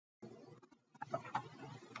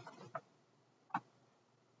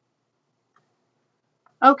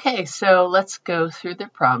Okay, so let's go through the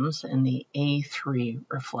problems in the A3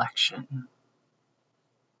 reflection.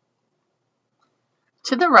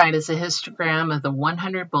 To the right is a histogram of the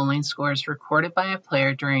 100 bowling scores recorded by a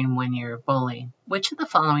player during 1 year of bowling. Which of the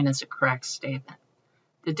following is a correct statement?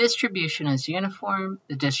 The distribution is uniform.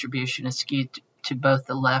 The distribution is skewed to both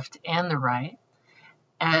the left and the right.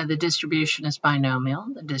 The distribution is binomial.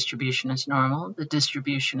 The distribution is normal. The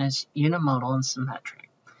distribution is unimodal and symmetric.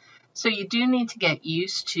 So you do need to get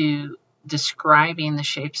used to describing the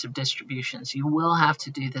shapes of distributions. You will have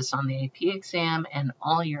to do this on the AP exam and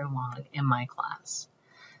all year long in my class.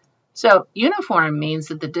 So uniform means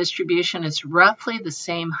that the distribution is roughly the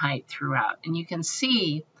same height throughout. And you can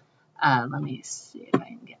see, let me see if I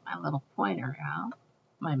can get my little pointer out.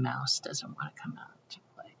 My mouse doesn't want to come out to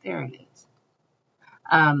play. There it is.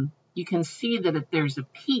 You can see that if there's a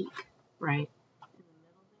peak, right?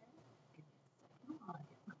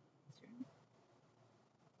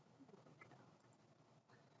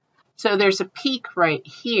 So there's a peak right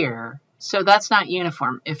here. So that's not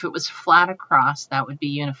uniform. If it was flat across, that would be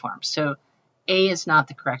uniform. So A is not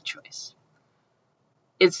the correct choice.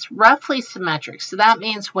 It's roughly symmetric. So that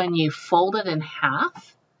means when you fold it in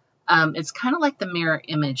half, it's kind of like the mirror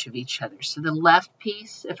image of each other. So the left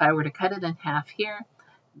piece, if I were to cut it in half here,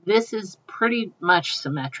 this is pretty much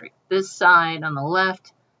symmetric. This side on the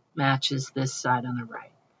left matches this side on the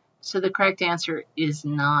right. So the correct answer is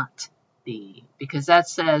not B, because that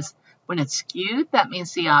says when it's skewed, that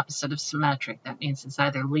means the opposite of symmetric. That means it's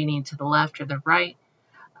either leaning to the left or the right,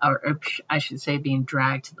 or I should say being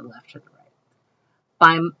dragged to the left or the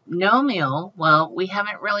right. Binomial, well, we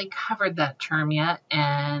haven't really covered that term yet,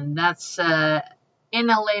 and that's in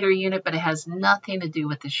a later unit, but it has nothing to do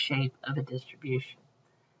with the shape of a distribution.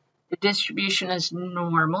 The distribution is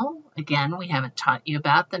normal. Again, we haven't taught you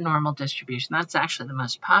about the normal distribution. That's actually the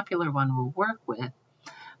most popular one we'll work with.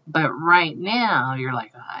 But right now, you're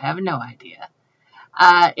like, oh, I have no idea.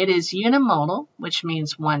 It is unimodal, which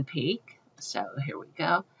means one peak. So here we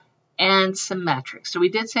go. And symmetric. So we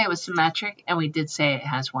did say it was symmetric, and we did say it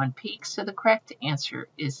has one peak. So the correct answer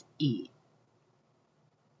is E.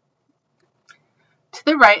 To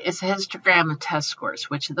the right is a histogram of test scores.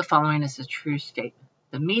 Which of the following is a true statement?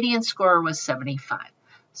 The median score was 75.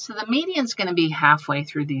 So the median is going to be halfway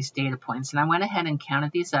through these data points. And I went ahead and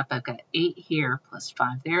counted these up. I've got 8 here plus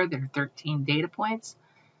 5 there. There are 13 data points.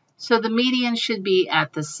 So the median should be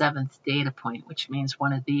at the 7th data point, which means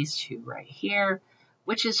one of these two right here,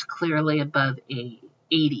 which is clearly above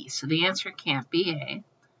 80. So the answer can't be A.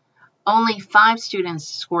 Only 5 students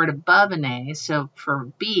scored above an A. So for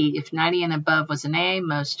B, if 90 and above was an A,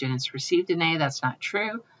 most students received an A. That's not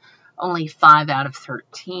true. Only 5 out of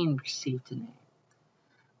 13 received an A.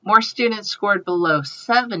 More students scored below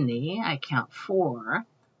 70, I count 4,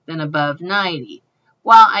 than above 90.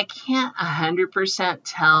 While I can't 100%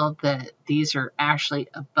 tell that these are actually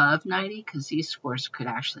above 90, because these scores could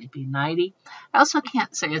actually be 90, I also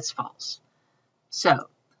can't say it's false. So,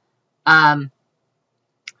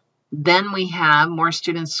 then we have more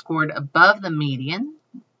students scored above the median,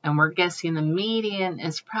 and we're guessing the median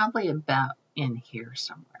is probably about in here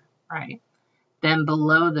somewhere. Right, then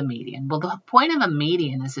below the median. Well, the point of a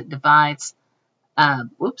median is it divides, well,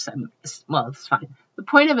 it's fine. The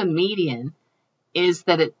point of a median is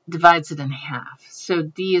that it divides it in half. So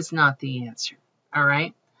D is not the answer, all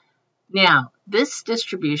right? Now, this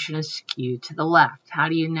distribution is skewed to the left. How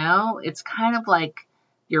do you know? It's kind of like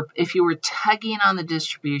if you were tugging on the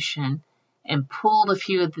distribution and pulled a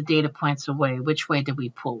few of the data points away. Which way did we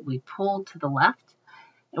pull? We pulled to the left.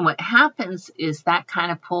 And what happens is that kind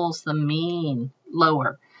of pulls the mean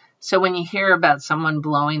lower. So when you hear about someone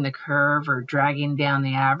blowing the curve or dragging down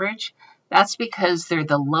the average, that's because they're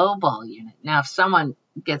the low ball unit. Now, if someone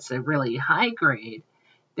gets a really high grade,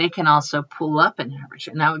 they can also pull up an average.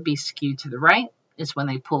 And that would be skewed to the right is when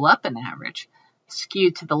they pull up an average.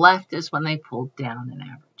 Skewed to the left is when they pull down an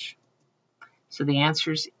average. So the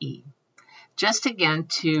answer is E. Just again,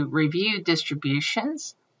 to review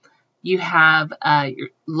distributions, you have,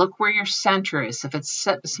 look where your center is. If it's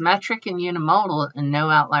symmetric and unimodal and no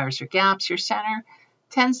outliers or gaps, your center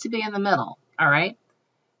tends to be in the middle, all right?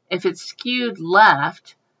 If it's skewed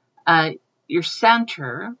left, your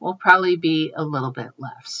center will probably be a little bit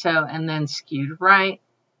left. So, and then skewed right,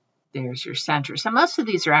 there's your center. So most of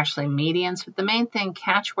these are actually medians, but the main thing,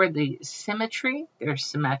 catch where the symmetry, they're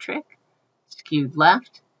symmetric, skewed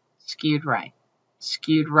left, skewed right.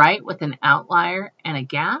 Skewed right with an outlier and a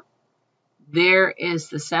gap. There is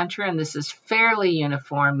the center, and this is fairly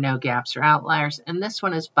uniform, no gaps or outliers. And this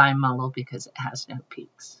one is bimodal because it has no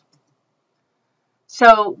peaks.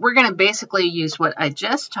 So we're going to basically use what I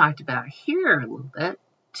just talked about here a little bit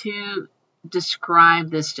to describe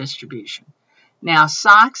this distribution. Now,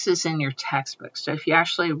 SOX is in your textbook. So if you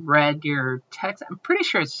actually read your text, I'm pretty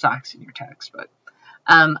sure it's SOX in your textbook.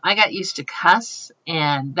 I got used to CUS,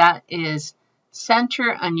 and that is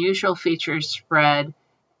center, unusual features, spread,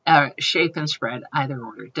 shape, and spread, either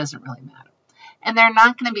order. It doesn't really matter. And they're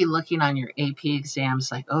not going to be looking on your AP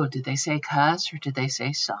exams like, oh, did they say CUS or did they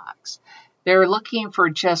say SOX? They're looking for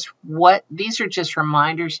just what, these are just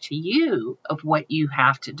reminders to you of what you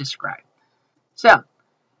have to describe. So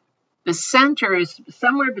the center is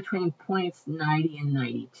somewhere between points 90 and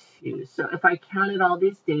 92. So if I counted all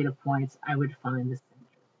these data points, I would find the center.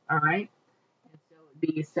 All right? And so it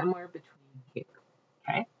would be somewhere between here.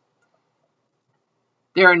 Okay?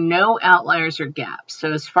 There are no outliers or gaps.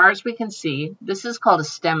 So as far as we can see, this is called a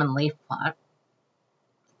stem and leaf plot.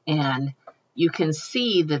 And you can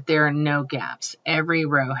see that there are no gaps. Every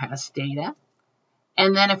row has data.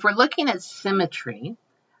 And then if we're looking at symmetry,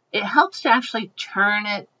 it helps to actually turn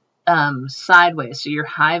it sideways. So your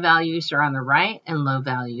high values are on the right and low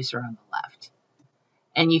values are on the left.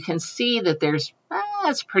 And you can see that there's,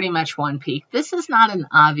 it's pretty much one peak. This is not an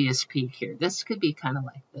obvious peak here. This could be kind of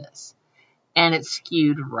like this. And it's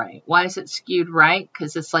skewed right. Why is it skewed right?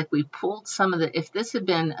 Because it's like we pulled some of the, if this had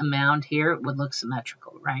been a mound here, it would look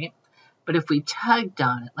symmetrical, right? But if we tugged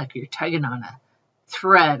on it, like you're tugging on a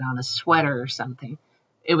thread on a sweater or something,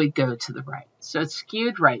 it would go to the right. So it's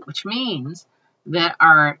skewed right, which means that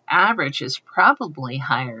our average is probably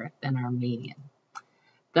higher than our median.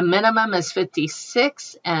 The minimum is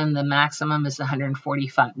 56 and the maximum is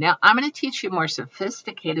 145. Now, I'm going to teach you more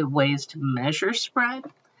sophisticated ways to measure spread.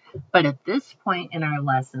 But at this point in our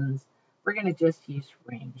lessons, we're going to just use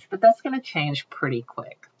range. But that's going to change pretty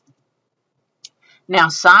quick. Now,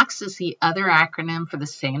 SOX is the other acronym for the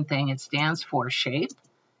same thing. It stands for shape,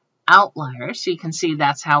 outlier. So you can see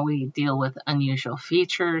that's how we deal with unusual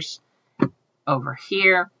features over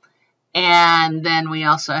here. And then we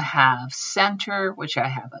also have center, which I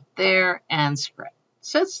have up there, and spread.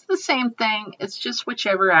 So it's the same thing. It's just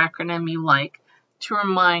whichever acronym you like to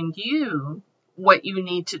remind you what you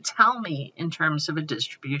need to tell me in terms of a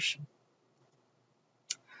distribution.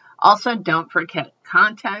 Also, don't forget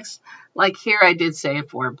context. Like here, I did say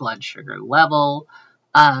for blood sugar level,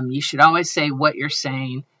 you should always say what you're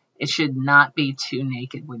saying. It should not be too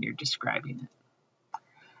naked when you're describing it.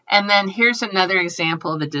 And then here's another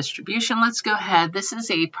example of a distribution. Let's go ahead. This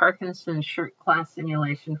is a Parkinson's shirt class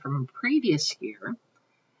simulation from a previous year.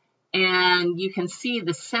 And you can see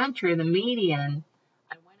the center, the median,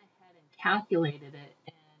 I went ahead and calculated it,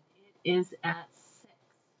 and it is at 6.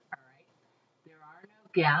 All right. There are no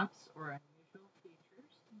gaps or unusual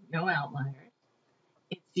features, no outliers.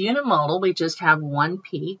 It's unimodal. We just have one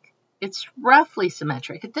peak. It's roughly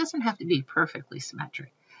symmetric. It doesn't have to be perfectly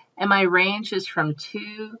symmetric. And my range is from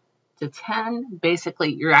 2 to 10.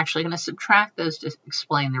 Basically, you're actually going to subtract those to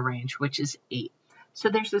explain the range, which is 8. So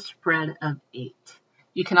there's a spread of 8.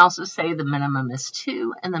 You can also say the minimum is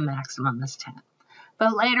 2 and the maximum is 10.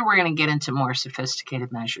 But later we're going to get into more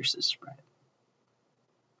sophisticated measures of spread.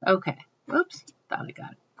 Okay, whoops, thought I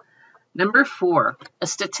got it. Number 4, a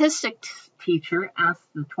statistics teacher asked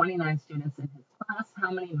the 29 students in his class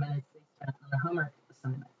how many minutes they spent on the homework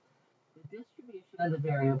assignment. The distribution of the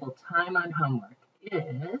variable time on homework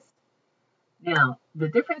is, now the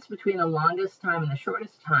difference between the longest time and the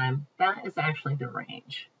shortest time, that is actually the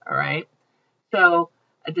range, all right? So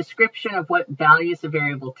a description of what values a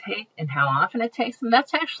variable take and how often it takes them,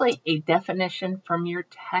 that's actually a definition from your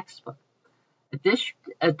textbook.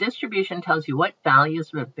 A distribution tells you what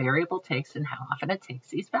values a variable takes and how often it takes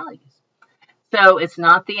these values. So it's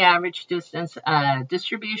not the average distance.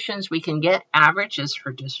 Distributions, we can get averages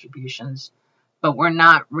for distributions, but we're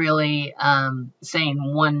not really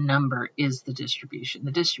saying one number is the distribution.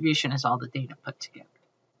 The distribution is all the data put together.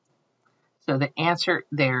 So the answer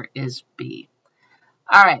there is B.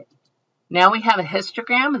 All right, now we have a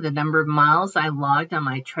histogram of the number of miles I logged on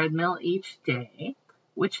my treadmill each day.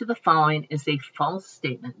 Which of the following is a false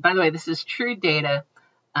statement? By the way, this is true data.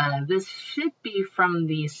 This should be from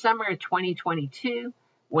the summer of 2022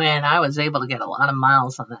 when I was able to get a lot of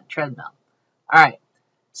miles on that treadmill. All right,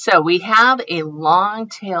 so we have a long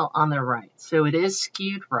tail on the right. So it is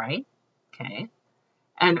skewed right, okay?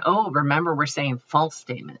 And oh, remember we're saying false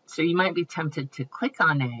statement. So you might be tempted to click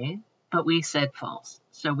on A, but we said false.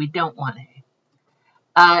 So we don't want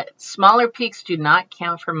A. Smaller peaks do not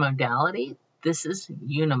count for modality. This is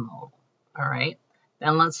unimodal, all right?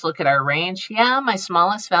 Then let's look at our range. Yeah, my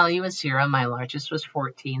smallest value is 0. My largest was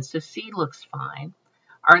 14, so C looks fine.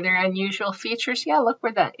 Are there unusual features? Yeah, look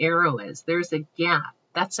where that arrow is. There's a gap.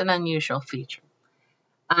 That's an unusual feature.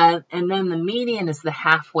 And then the median is the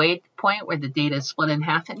halfway point where the data is split in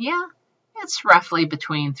half. And yeah, it's roughly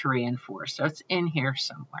between 3 and 4. So it's in here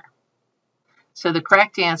somewhere. So the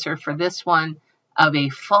correct answer for this one of a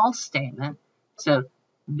false statement, so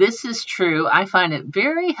this is true. I find it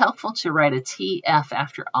very helpful to write a TF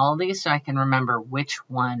after all these so I can remember which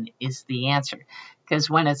one is the answer. Because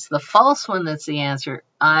when it's the false one that's the answer,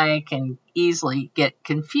 I can easily get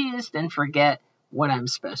confused and forget what I'm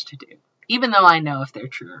supposed to do, even though I know if they're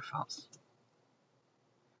true or false.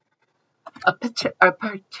 A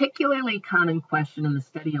particularly common question in the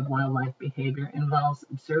study of wildlife behavior involves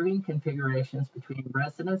observing configurations between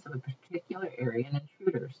residents of a particular area and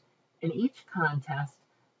intruders. In each contest,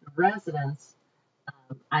 the residents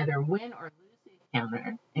either win or lose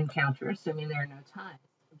the encounter, assuming there are no ties.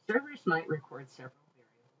 Observers might record several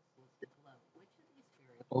variables listed below. Which of these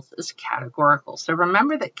variables is categorical? So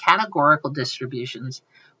remember that categorical distributions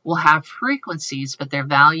will have frequencies, but their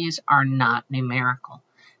values are not numerical.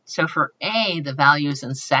 So for A, the value is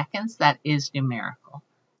in seconds, that is numerical.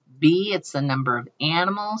 B, it's the number of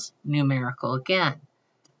animals, numerical again.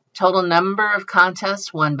 Total number of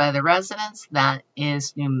contests won by the residents, that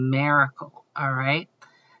is numerical, all right?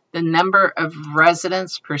 The number of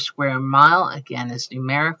residents per square mile, again, is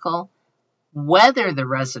numerical. Whether the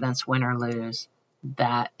residents win or lose,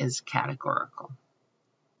 that is categorical.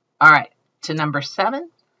 All right, to number 7.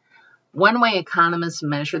 One way economists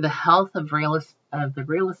measure the health of the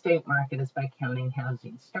real estate market is by counting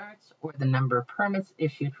housing starts or the number of permits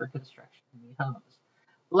issued for construction of new homes.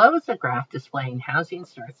 Below is a graph displaying housing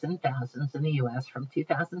starts in thousands in the U.S. from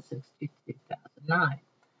 2006 to 2009.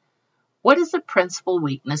 What is the principal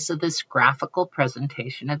weakness of this graphical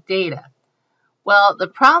presentation of data? Well, the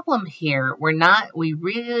problem here, we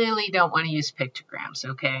really don't want to use pictograms,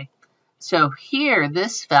 okay? So here,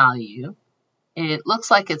 this value, it looks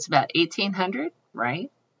like it's about 1,800, right?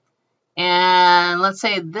 And let's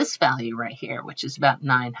say this value right here, which is about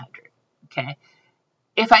 900, okay?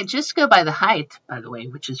 If I just go by the height, by the way,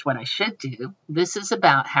 which is what I should do, this is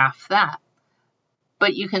about half that.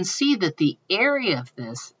 But you can see that the area of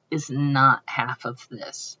this is not half of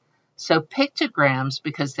this. So pictograms,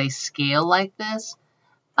 because they scale like this,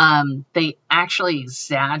 they actually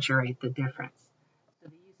exaggerate the difference. So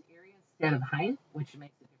they use area instead of height, which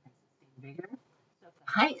makes the difference seem bigger. So if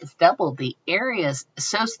the height is doubled, the area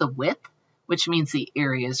so is the width, which means the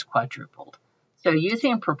area is quadrupled. So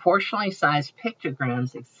using proportionally sized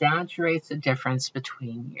pictograms exaggerates the difference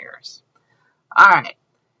between years. All right,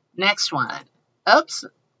 next one. Oops,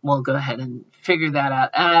 we'll go ahead and figure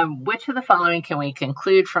that out. Which of the following can we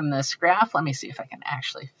conclude from this graph? Let me see if I can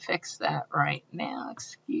actually fix that right now.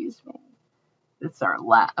 Excuse me. It's our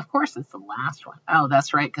last. Of course, it's the last one. Oh,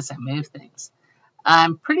 that's right, because I moved things.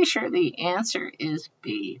 I'm pretty sure the answer is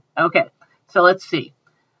B. Okay, so let's see.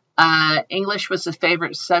 English was the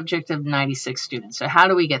favorite subject of 96 students. So how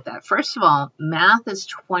do we get that? First of all, math is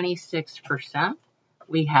 26%.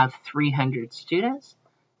 We have 300 students.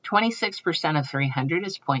 26% of 300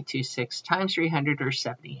 is 0.26 times 300 or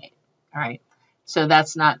 78. All right, so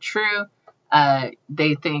that's not true.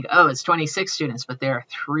 They think, oh, it's 26 students, but there are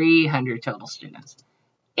 300 total students.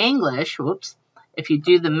 English, whoops, if you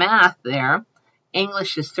do the math there,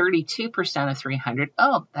 English is 32% of 300.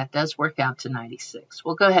 Oh, that does work out to 96.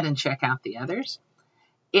 We'll go ahead and check out the others.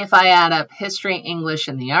 If I add up history, English,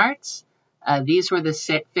 and the arts, these were the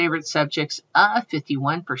favorite subjects of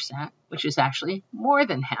 51%, which is actually more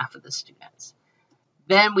than half of the students.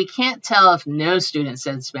 Then we can't tell if no student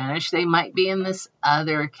said Spanish. They might be in this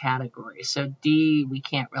other category. So D, we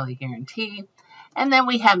can't really guarantee. And then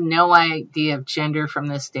we have no idea of gender from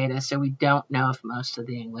this data, so we don't know if most of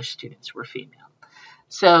the English students were female.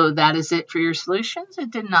 So that is it for your solutions.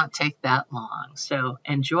 It did not take that long. So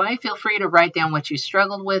enjoy. Feel free to write down what you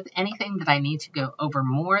struggled with, anything that I need to go over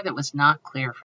more that was not clear.